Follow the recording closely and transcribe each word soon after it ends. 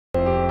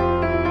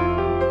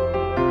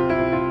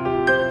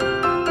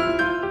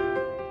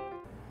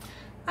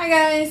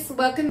guys,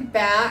 welcome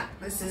back.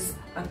 This is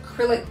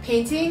acrylic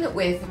painting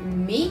with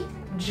me,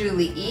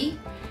 Julie E.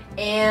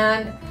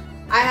 And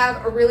I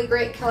have a really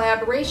great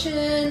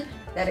collaboration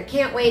that I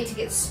can't wait to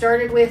get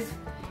started with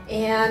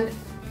and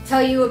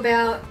tell you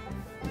about.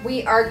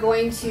 We are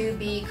going to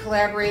be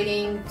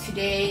collaborating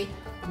today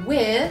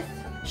with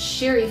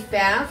Sheri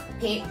Phaff,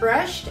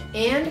 PaintBrushed,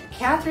 and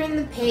Catherine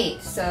the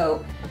Paint.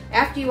 So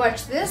after you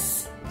watch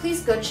this,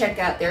 please go check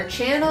out their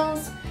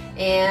channels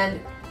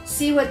and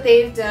see what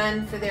they've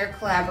done for their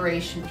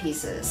collaboration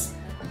pieces.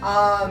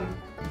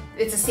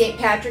 It's a St.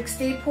 Patrick's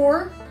Day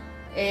pour,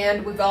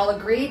 and we've all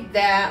agreed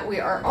that we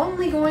are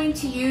only going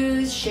to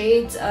use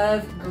shades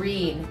of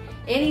green.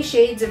 Any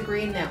shades of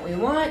green that we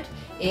want,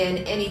 in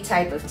any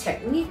type of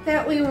technique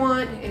that we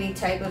want, any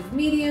type of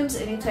mediums,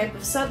 any type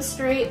of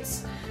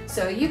substrates.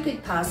 So you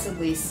could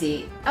possibly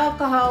see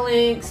alcohol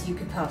inks, you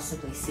could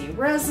possibly see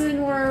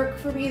resin work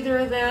from either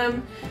of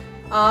them,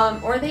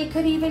 or they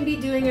could even be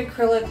doing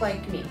acrylic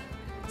like me.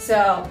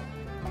 So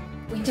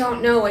we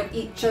don't know what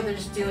each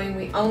other's doing.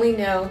 We only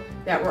know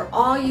that we're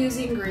all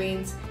using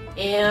greens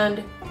and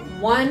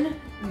one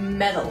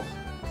metal.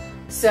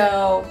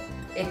 So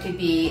it could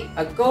be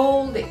a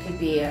gold, it could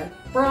be a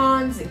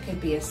bronze, it could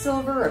be a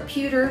silver, a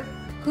pewter,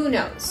 who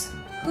knows?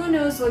 Who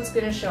knows what's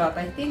gonna show up?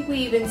 I think we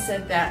even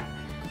said that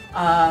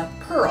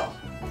pearl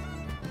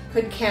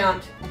could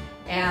count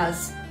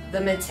as the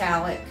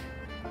metallic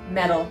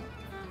metal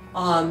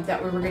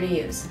that we were gonna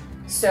use.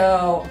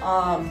 So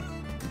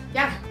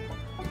yeah,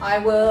 I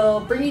will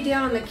bring you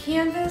down on the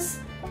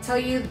canvas, tell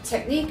you the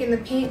technique and the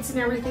paints and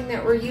everything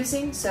that we're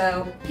using.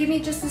 So give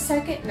me just a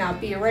second and I'll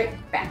be right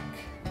back.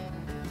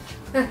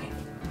 Okay,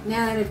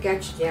 now that I've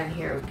got you down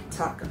here, we can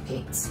talk of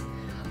paints.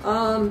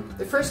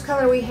 The first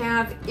color we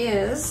have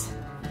is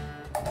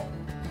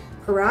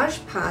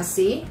Pourage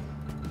Posse,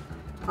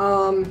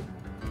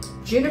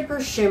 Juniper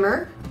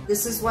Shimmer.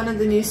 This is one of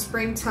the new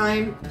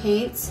springtime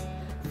paints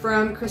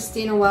from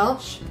Christina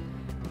Welch,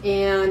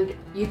 and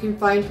you can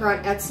find her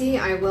on Etsy.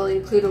 I will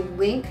include a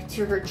link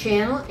to her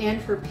channel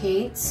and her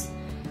paints.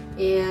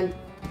 And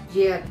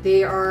yeah,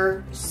 they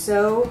are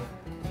so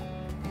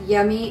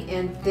yummy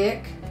and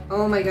thick.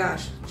 Oh my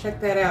gosh,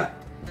 check that out.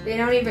 They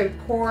don't even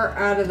pour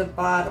out of the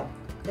bottle.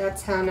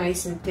 That's how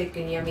nice and thick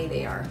and yummy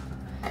they are.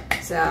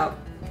 So,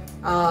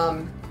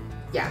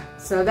 yeah,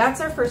 so that's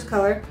our first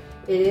color.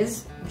 It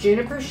is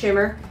Juniper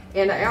Shimmer,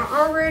 and I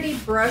already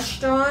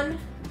brushed on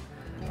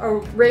a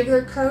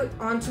regular coat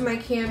onto my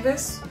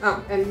canvas.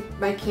 Oh, and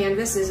my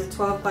canvas is a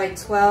 12 by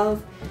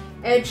 12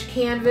 edge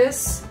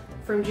canvas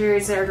from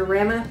Jerry's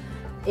Artorama.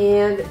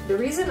 And the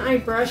reason I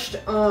brushed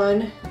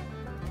on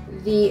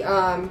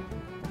the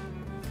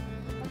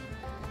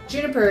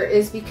Juniper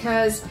is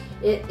because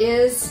it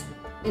is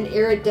an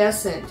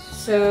iridescent.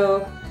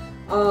 So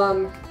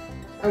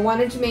I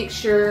wanted to make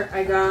sure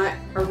I got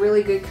a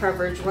really good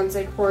coverage once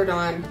I poured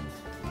on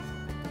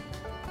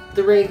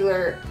the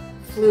regular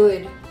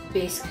fluid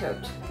base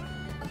coat.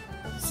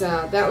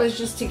 So that was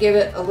just to give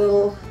it a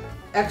little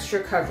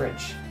extra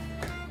coverage.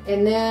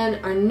 And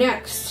then our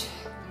next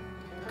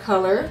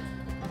color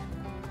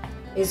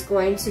is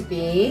going to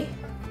be,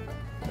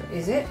 what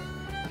is it?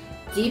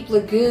 Deep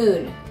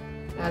Lagoon.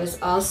 That is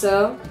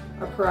also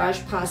a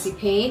Pourage Posse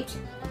paint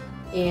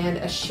and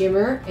a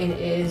shimmer, and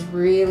it is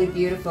really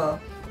beautiful.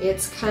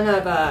 It's kind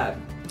of a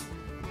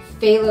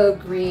phthalo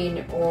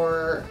green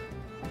or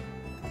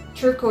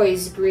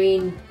turquoise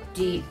green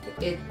deep.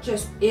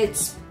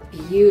 It's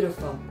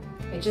beautiful.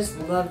 I just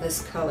love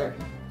this color.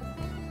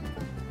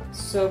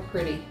 So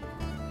pretty.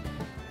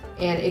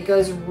 And it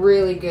goes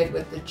really good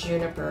with the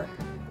Juniper.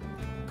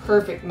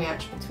 Perfect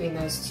match between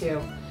those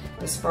two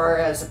as far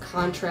as a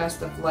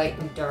contrast of light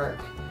and dark.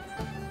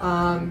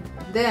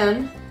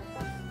 Then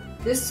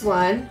this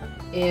one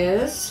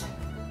is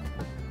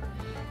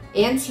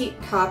Antique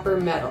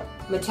Copper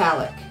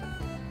Metallic,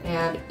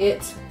 and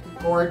it's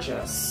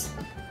gorgeous.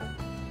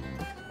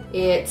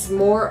 It's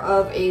more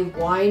of a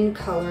wine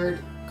colored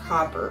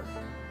copper,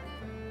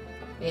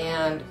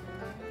 and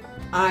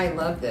I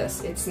love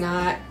this. It's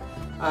not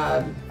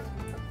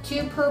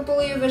too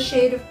purpley of a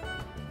shade of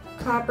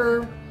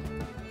copper.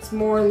 It's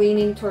more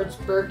leaning towards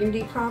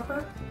burgundy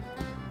copper.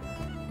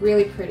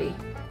 Really pretty.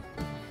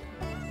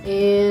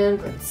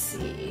 And let's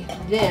see,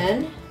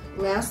 then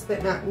last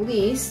but not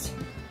least,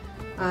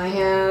 I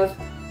have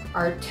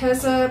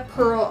Arteza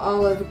Pearl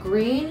Olive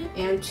Green,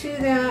 and to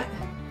that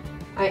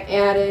I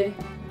added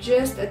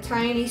just a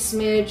tiny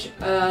smidge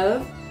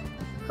of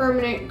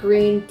Permanent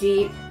Green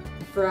Deep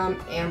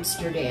from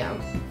Amsterdam,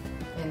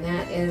 and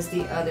that is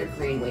the other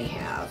green we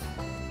have.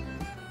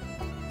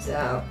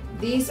 So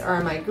these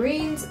are my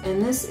greens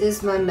and this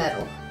is my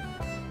metal.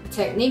 The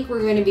technique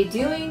we're going to be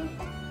doing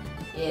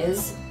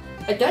is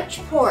a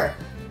Dutch pour,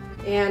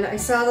 and I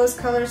saw those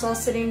colors all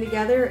sitting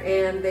together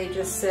and they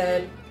just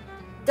said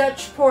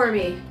Dutch pour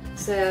me,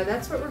 so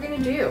that's what we're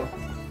going to do.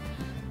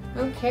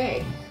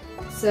 Okay,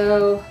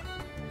 so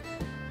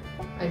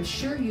I'm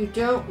sure you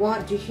don't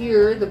want to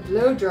hear the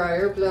blow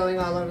dryer blowing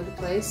all over the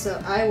place, so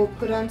I will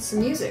put on some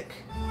music.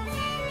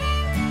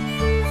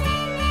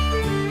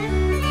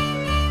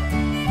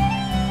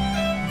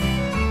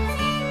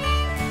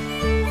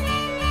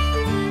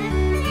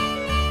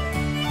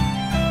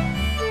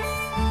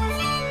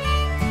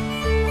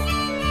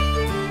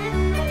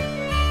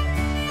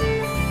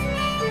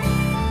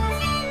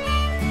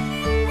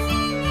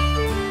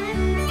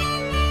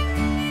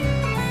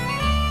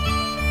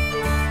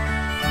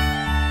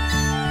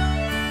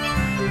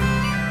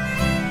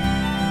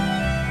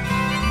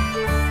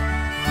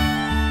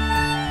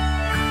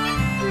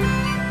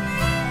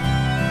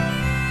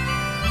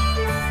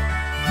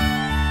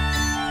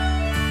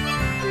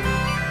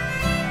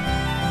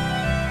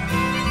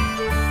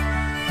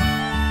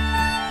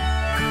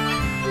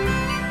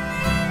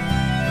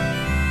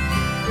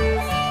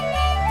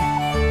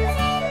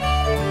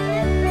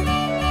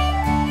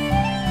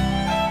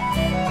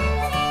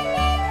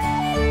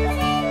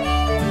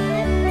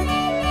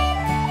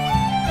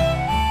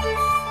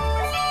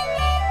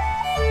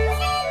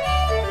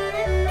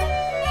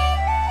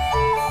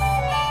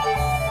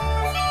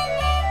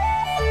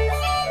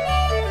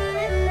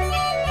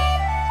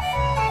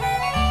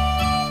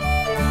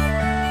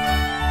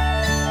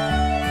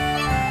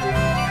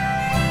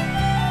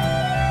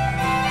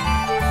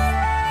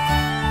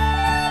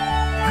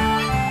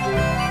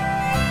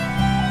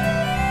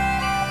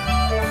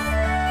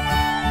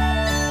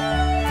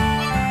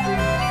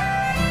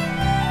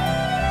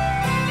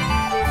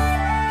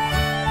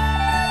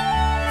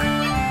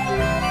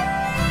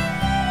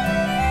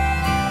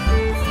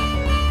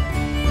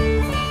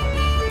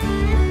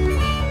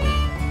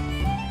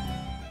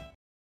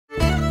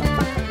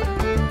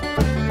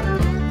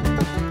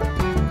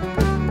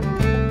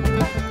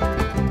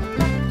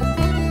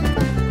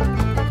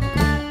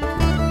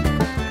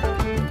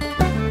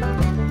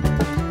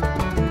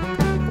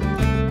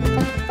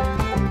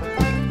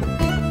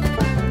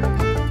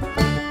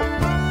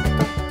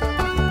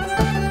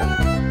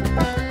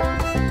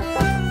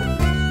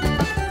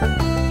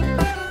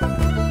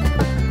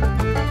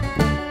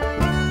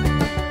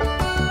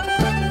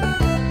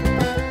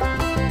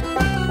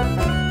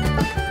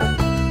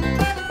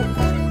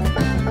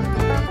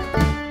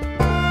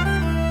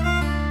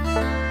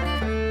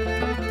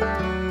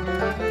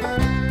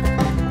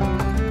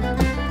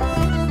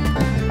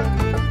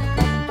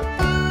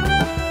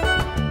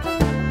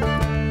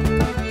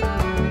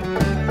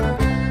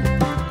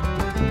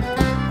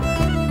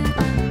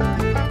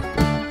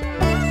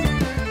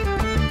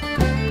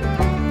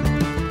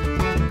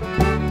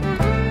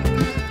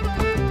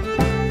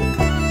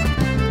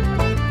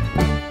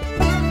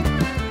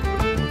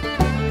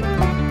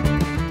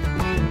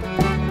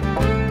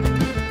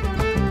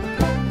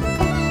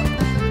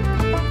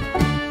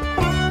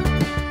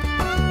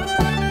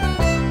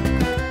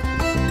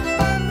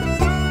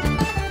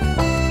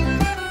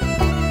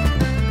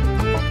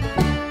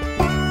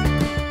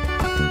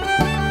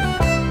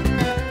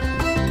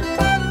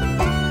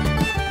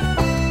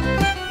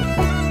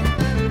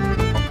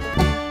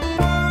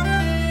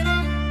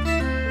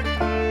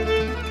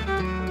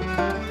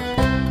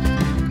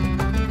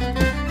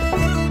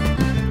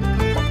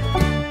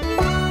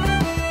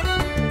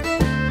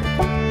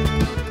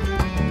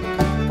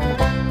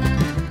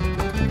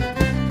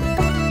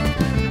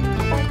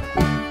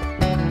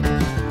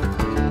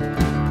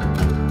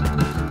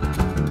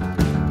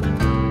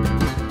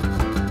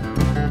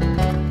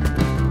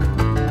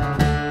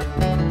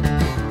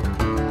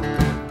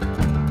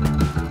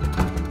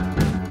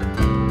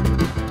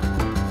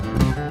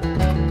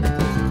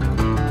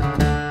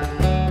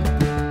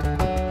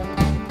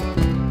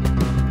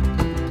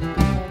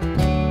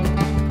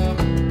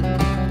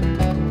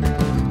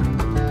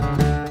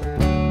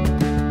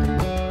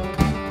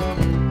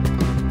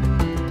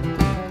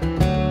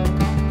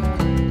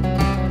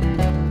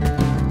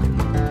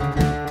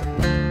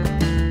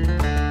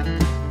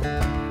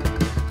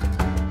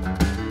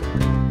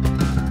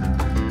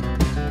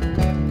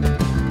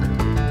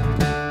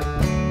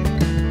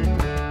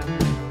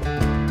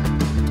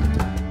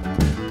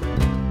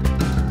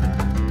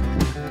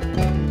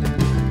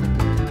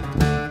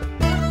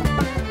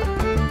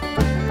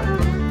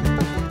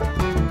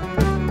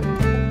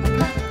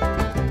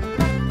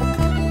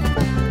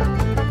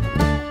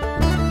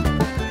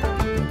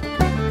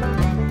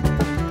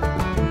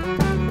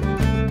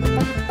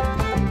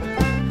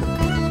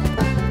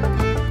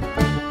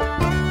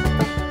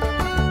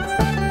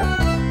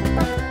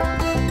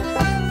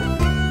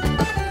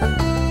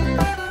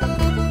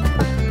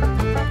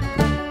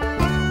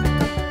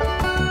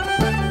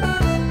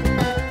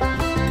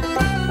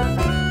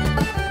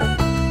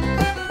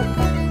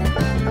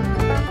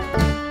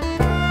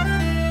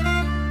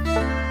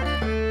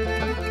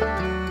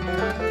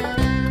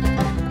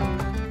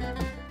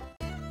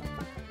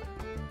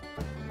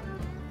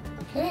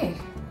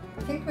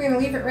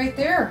 it right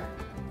there.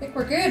 I think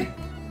we're good.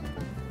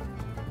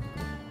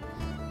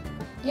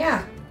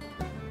 Yeah.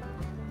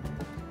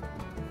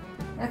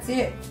 That's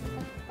it.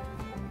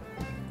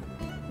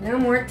 No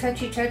more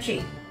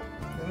touchy-touchy,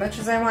 as much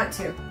as I want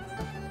to.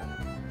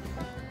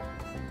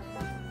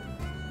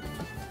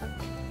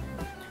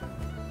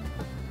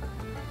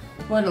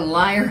 What a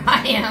liar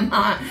I am,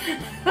 huh?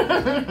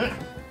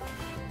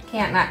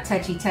 Can't not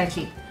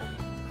touchy-touchy.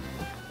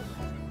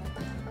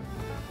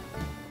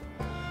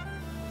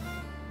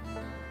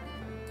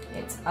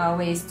 It's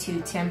always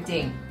too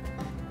tempting.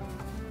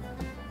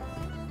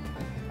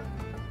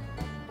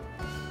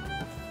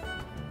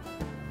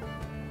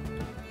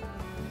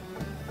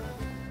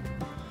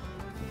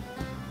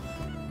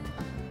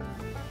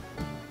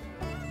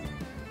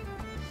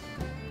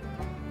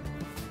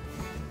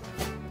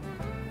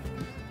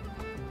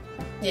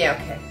 Yeah,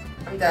 okay.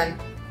 I'm done.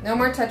 No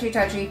more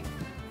touchy-touchy.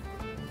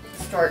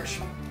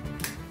 Starch.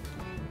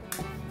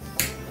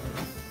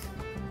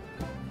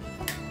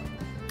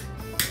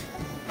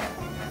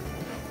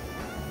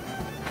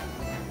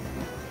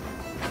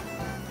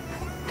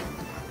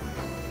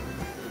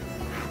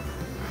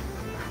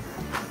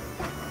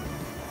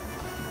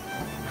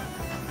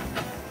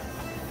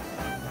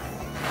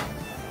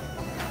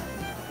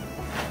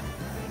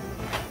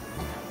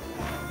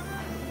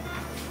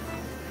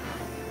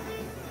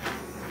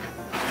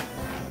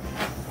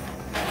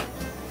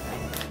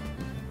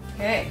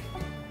 Okay,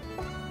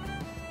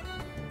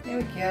 there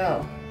we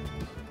go.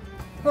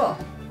 Cool.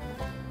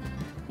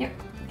 Yep,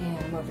 and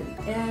I'm over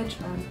the edge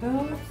on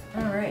both.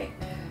 All right.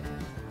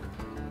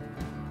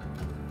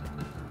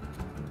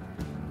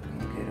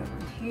 Good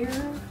over here.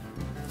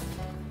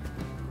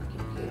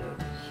 Good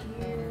over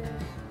here.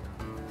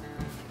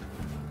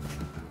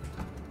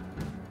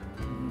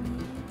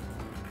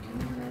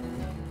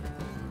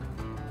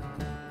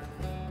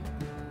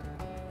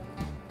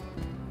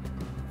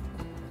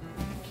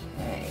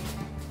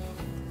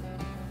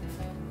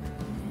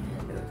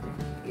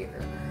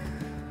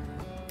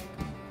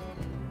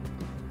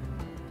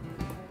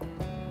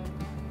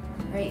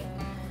 Right.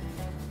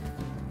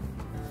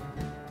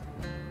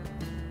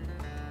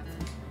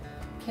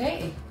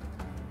 Okay.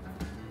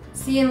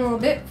 See you in a little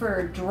bit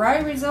for dry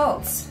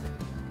results.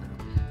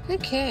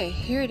 Okay,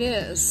 here it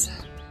is.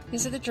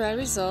 These are the dry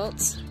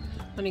results.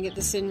 I'm gonna get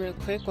this in real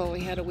quick while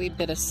we had a wee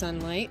bit of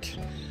sunlight.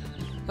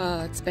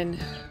 It's been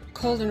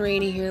cold and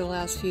rainy here the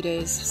last few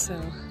days,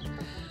 so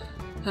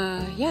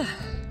yeah.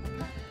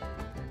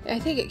 I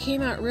think it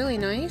came out really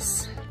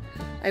nice.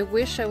 I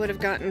wish I would have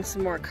gotten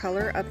some more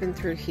color up and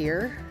through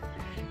here.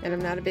 And I'm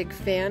not a big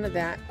fan of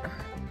that.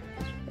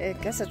 I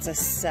guess it's a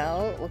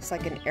cell. It looks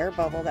like an air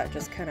bubble that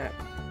just kind of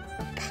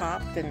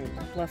popped and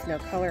left no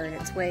color in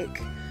its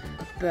wake.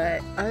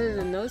 But other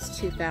than those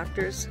two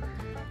factors,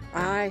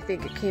 I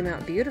think it came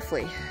out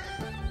beautifully.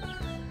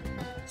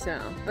 So,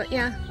 but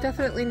yeah,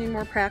 definitely need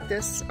more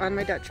practice on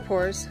my Dutch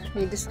pours.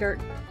 Need to start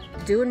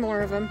doing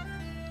more of them.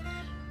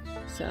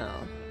 So,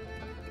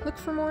 look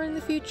for more in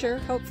the future,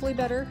 hopefully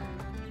better.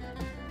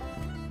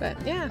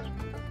 But yeah.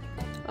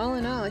 All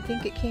in all, I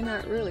think it came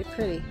out really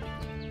pretty.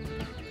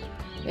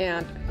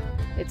 And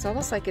it's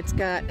almost like it's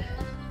got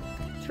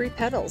 3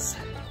 petals.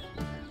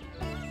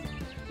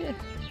 Yeah.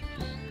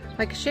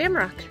 Like a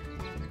shamrock.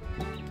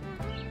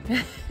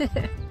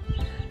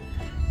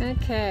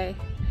 Okay.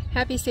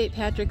 Happy St.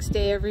 Patrick's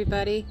Day,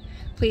 everybody.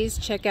 Please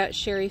check out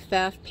Sheri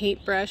Phaff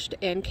PaintBrushed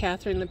and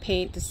Catherine the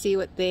Paint to see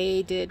what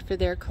they did for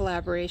their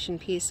collaboration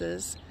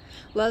pieces.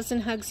 Loves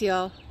and hugs,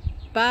 y'all.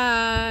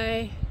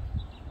 Bye!